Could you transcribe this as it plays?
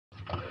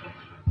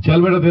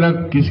चल बेटा, तेरा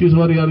किसकी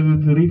सवारी आ रही थी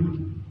तेरी?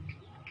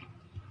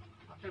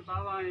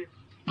 बाबा है।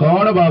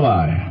 कौन बाबा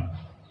है?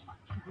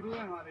 गुरु है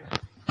हमारे।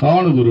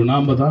 कौन गुरु?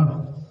 नाम बता।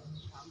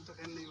 नाम तो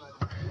कहने नहीं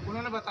वाले,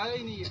 उन्होंने बताया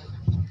ही नहीं है।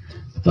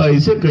 तो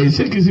ऐसे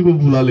कैसे किसी को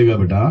बुला लेगा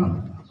बेटा?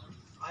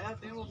 आया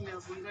थे वो अपने,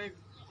 उनका एक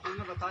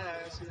उन्होंने बताया है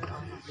ऐसे।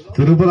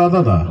 तेरे ऊपर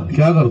आता था?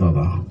 क्या करता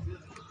था?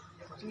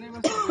 कुछ नहीं,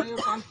 बस वही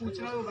काम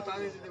पूछना वो बता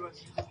देते थे बस।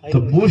 तो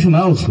पूछ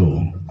ना उसको,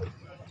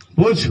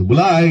 पूछ,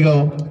 बुला आएगा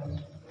वो।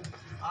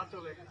 आ तो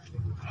गए।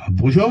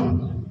 पूछो।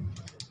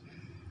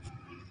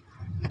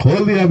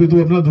 खोल दिया अभी,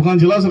 तू अपना दुकान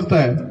चला सकता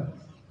है।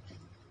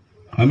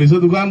 हम इसे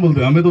दुकान बोलते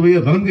हैं, हमें तो भैया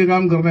धर्म के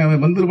काम करने हैं, हमें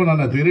मंदिर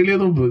बनाना है। तेरे लिए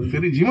तो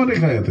तेरी जीवन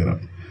रेखा है तेरा,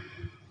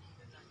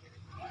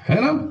 है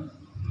ना?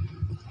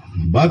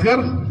 बात कर।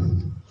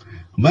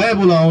 मैं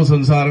बुलाऊं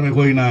संसार में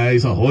कोई ना है,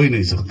 ऐसा हो ही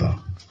नहीं सकता।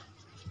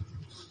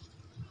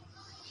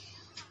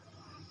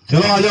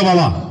 चलो आजा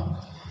बाबा,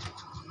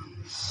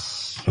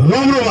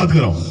 रो बात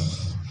करो।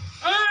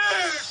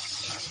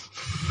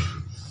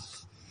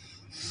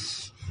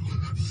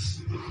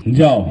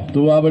 जाओ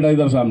तू आ बेटा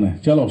इधर सामने,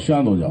 चलो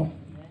शांत हो जाओ।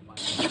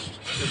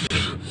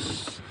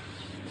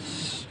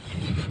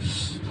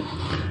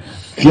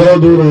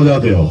 क्यों दूर हो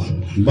जाते हो?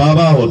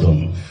 बाबा हो तुम,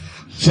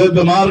 सिद्ध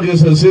मार्ग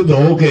से सिद्ध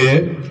होके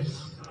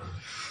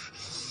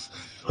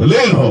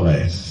लीन हो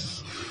गए,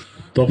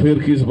 तो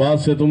फिर किस बात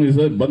से तुम इस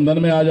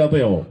बंधन में आ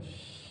जाते हो?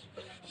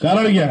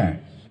 कारण क्या है?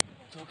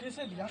 धोखे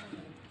से लिया।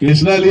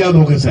 किसने लिया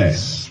धोखे से?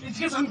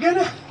 इसके संख्या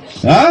ने।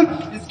 हाँ?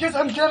 इसके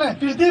संख्या ने,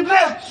 प्रदीप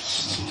ने।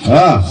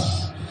 हाँ,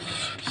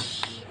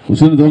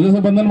 उसने धोखे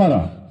से बंधन मारा।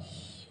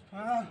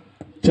 हाँ।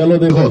 चलो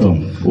देखो तुम,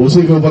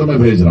 उसी के ऊपर मैं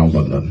भेज रहा हूं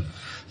बंधन।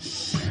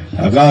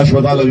 आकाश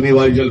पता अग्नि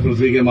वायु जल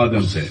पृथ्वी के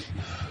माध्यम से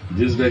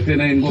जिस व्यक्ति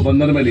ने इनको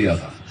बंधन में लिया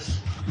था,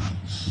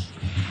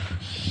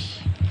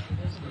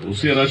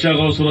 उसकी रक्षा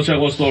को सुरक्षा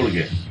को तोड़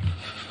के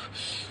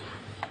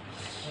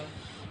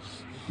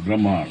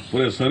ब्रह्मांड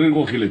पूरे शरीर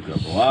को खिलित कर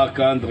दो, आंख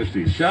कान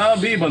दृष्टि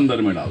सभी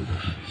बंधन में डाल दो,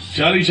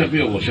 सारी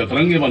शक्तियों को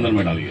शतरंगी बंधन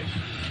में डालिए।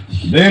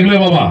 देख ले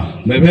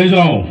बाबा, मैं भेज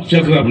रहा हूं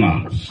चक्र अपना,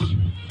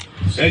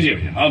 भेजिए।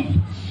 हम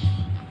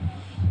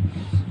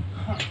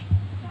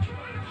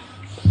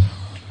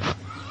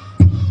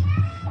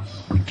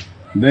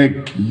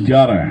देख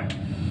जा रहे हैं,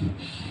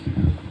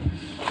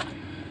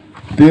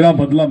 तेरा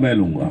बदला मैं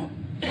लूंगा।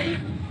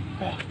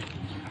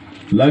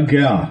 लग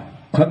गया,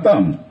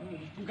 खत्म।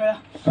 गया।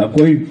 अब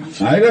कोई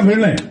आएगा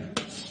भिड़ने?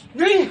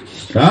 नहीं।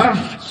 हाँ?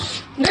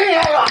 नहीं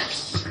आएगा।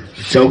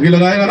 चौकी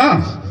लगाएगा ना?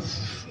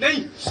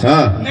 नहीं।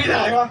 हाँ? नहीं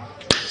आएगा।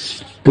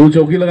 तू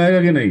चौकी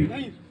लगाएगा कि नहीं?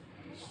 नहीं।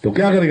 तो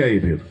क्या करेगा ये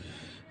फिर?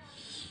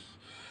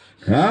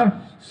 हाँ?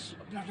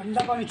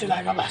 ठंडा पानी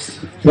चलाएगा बस।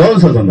 कौन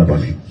सा ठंडा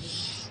पानी?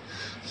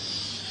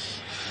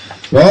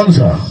 कौन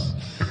सा?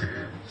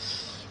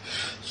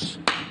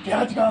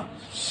 प्याज का।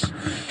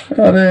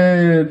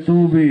 अरे तू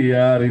भी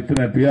यार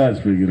इतने प्याज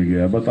पे गिर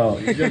गया, बताओ,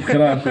 इज्जत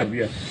खराब कर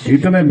दिया।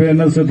 इतने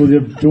मेहनत से तुझे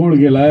जोड़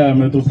के लाया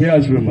मैं, तो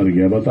प्याज पे मर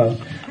गया, बता,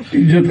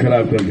 इज्जत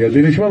खराब कर दिया।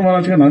 दिनेश्वर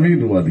महाराज का नाम ही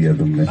डुबा दिया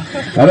तुमने।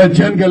 अरे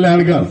जन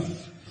कल्याण कर,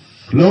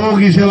 लोगों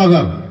की सेवा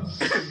कर,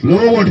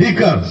 लोगों को ठीक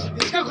कर।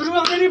 इसका गुरु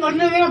हमें नहीं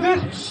बनने देगा फिर।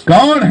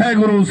 कौन है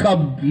गुरु उसका?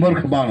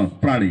 मूर्ख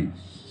प्राणी,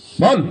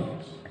 बोल।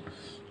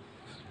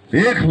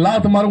 एक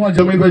लात मारूंगा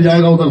जमीन पे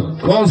जाएगा, उधर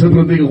कौन से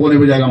पृथ्वी के कोने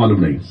पे जाएगा मालूम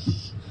नहीं।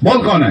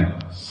 बोल कौन है?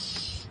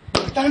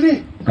 भक्तानी।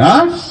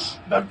 हाँ?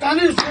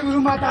 भक्तानी इसके गुरु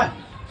माता है।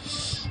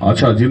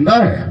 अच्छा, जिंदा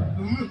है?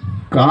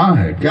 कहाँ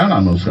है? क्या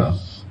नाम है उसका?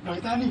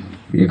 भक्तानी।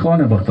 ये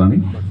कौन है भक्तानी?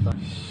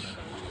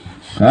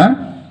 हाँ?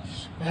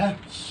 है।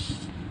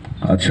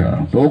 अच्छा,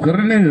 तो वो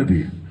करने नहीं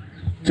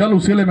देती। चल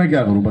उसके लिए मैं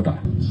क्या करूं बता।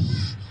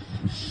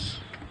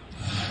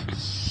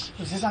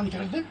 उसे शांत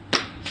कर दे।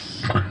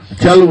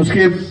 चल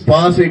उसके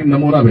पास एक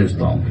नमूना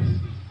भेजता हूं,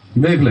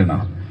 देख लेना।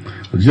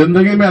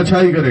 जिंदगी में अच्छा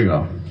ही करेगा,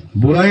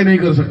 बुराई नहीं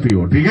कर सकती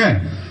हो, ठीक है?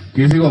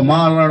 किसी को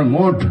मारण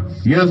मोट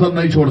ये सब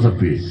नहीं छोड़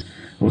सकती।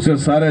 उसे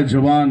सारे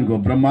जुबान को,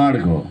 ब्रह्मांड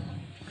को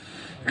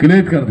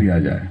क्लेद कर दिया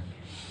जाए।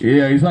 ये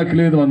ऐसा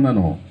क्लेद बंधन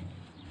हो,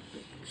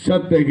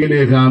 सत्य के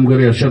लिए काम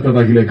करे,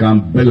 असत्यता के लिए काम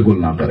बिल्कुल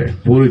ना करे,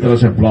 पूरी तरह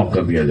से ब्लॉक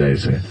कर दिया जाए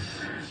इसे।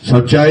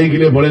 सच्चाई के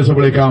लिए बड़े से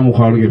बड़े काम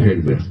उखाड़ के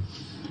फेंक दे,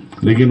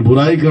 लेकिन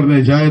बुराई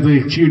करने जाए तो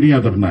एक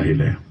चींटियां तक ना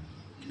हिले।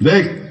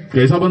 देख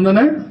कैसा बंधन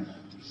है।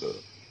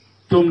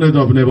 तुमने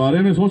तो अपने बारे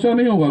में सोचा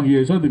नहीं होगा कि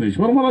ऐसा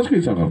दिनेश्वर महाराज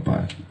कैसा करता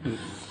है।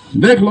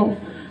 देख लो,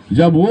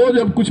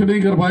 जब कुछ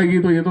नहीं कर पाएगी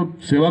तो ये तो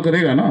सेवा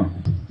करेगा ना।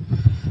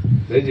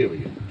 भेजिए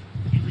भैया।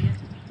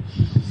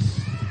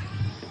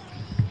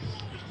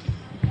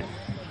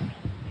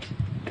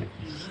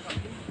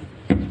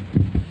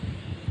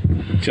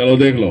 चलो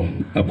देख लो,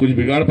 अब कुछ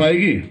बिगाड़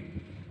पाएगी?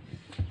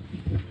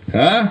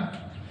 है?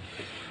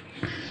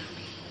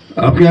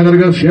 अब क्या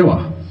करेगा?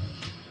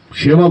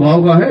 सेवा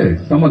भाव का है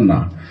तमन्ना।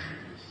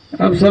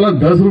 अब साला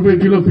 10 रुपए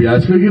किलो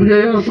प्याज पे गिर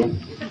गए यार तुम।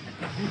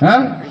 है?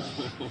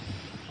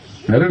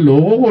 अरे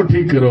लोगों को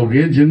ठीक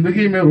करोगे,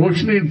 जिंदगी में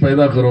रोशनी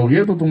पैदा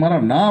करोगे तो तुम्हारा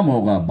नाम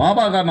होगा,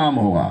 बाबा का नाम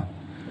होगा,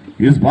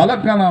 इस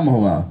बालक का नाम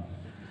होगा।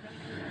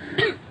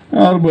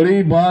 और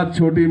बड़ी बात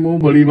छोटी मुंह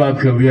बड़ी बात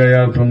कर दिया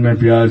यार तुमने।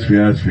 प्याज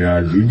प्याज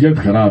प्याज, इज्जत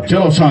खराब।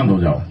 चलो शांत हो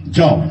जाओ,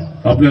 जाओ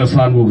अपने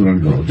स्थान को ग्रहण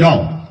करो, जाओ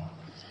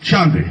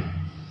शांति।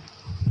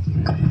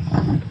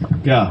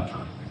 क्या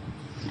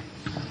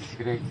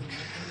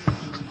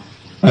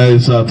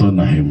ऐसा तो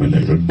नहीं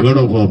मिलेगा,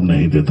 गढ़ों को अब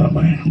नहीं देता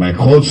मैं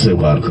खुद से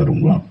वार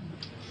करूंगा।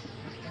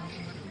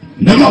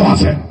 निकलो वहां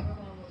से,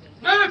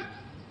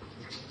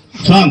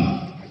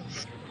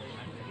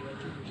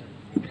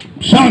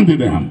 शांति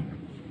दे हम।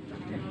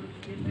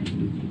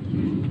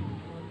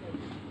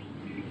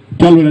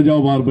 चल बेटा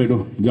जाओ, बाहर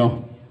बैठो,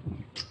 जाओ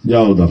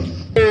जाओ उधर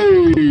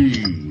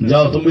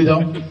जाओ, तुम भी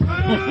जाओ।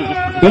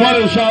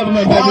 तुम्हारे साथ में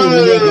मैं भी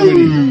हो गया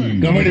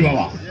कमेडी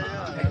बाबा,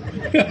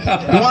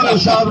 तुम्हारे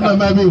साथ में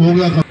मैं भी हो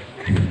गया।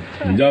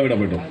 जाओ बेटा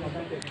बैठो,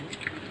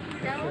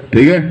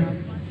 ठीक है।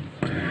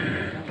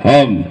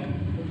 हम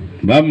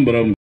बम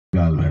ब्रह्म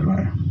गाल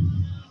भैरवाए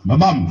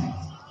बम,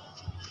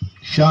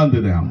 शांत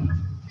दे हम,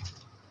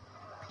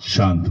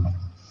 शांत।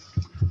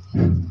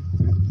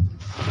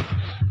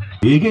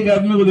 एक एक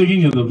आदमी को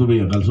देखेंगे तब तो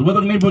भैया कल सुबह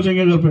तक नहीं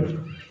पहुंचेंगे घर पे।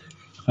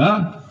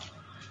 हाँ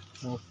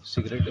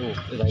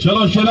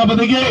चलो,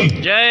 सेनापति की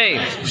जय,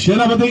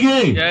 सेनापति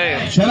की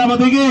जय,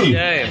 सेनापति की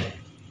जय,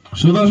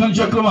 सुदर्शन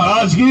चक्र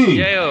महाराज की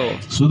जय हो,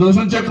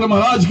 सुदर्शन चक्र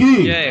महाराज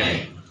की जय,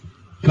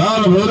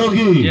 काल भैरव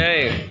की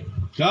जय,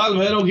 काल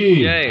भैरव की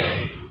जय,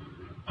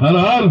 हर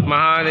हर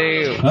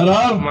महादेव, हर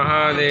हर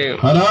महादेव,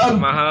 हर हर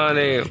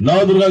महादेव,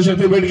 नव दुर्गा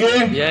शक्ति बैठ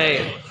के, जय,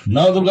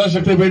 नव दुर्गा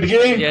शक्ति बैठ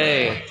के,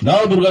 जय,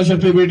 नव दुर्गा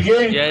शक्ति बैठ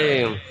के।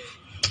 जय।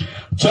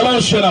 चलो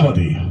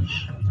सेनापति,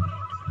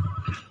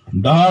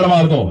 दहाड़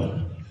मार दो,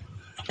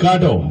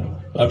 काटो।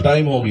 अब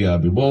टाइम हो गया,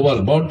 अभी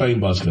बहुत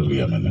टाइम पास कर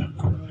लिया मैंने।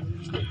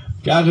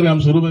 क्या करें, हम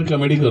शुरू में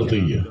कॉमेडी करते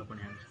ही है।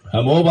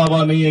 हम वो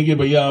बाबा नहीं है कि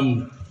भैया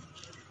हम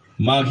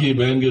माँ की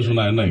बहन की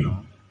सुनाए, नहीं,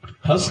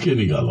 हंस के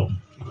निकालो।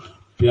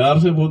 प्यार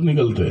से भूत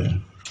निकलते हैं,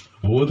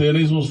 भूत ये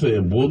नहीं सोचते,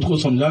 भूत को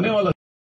समझाने वाला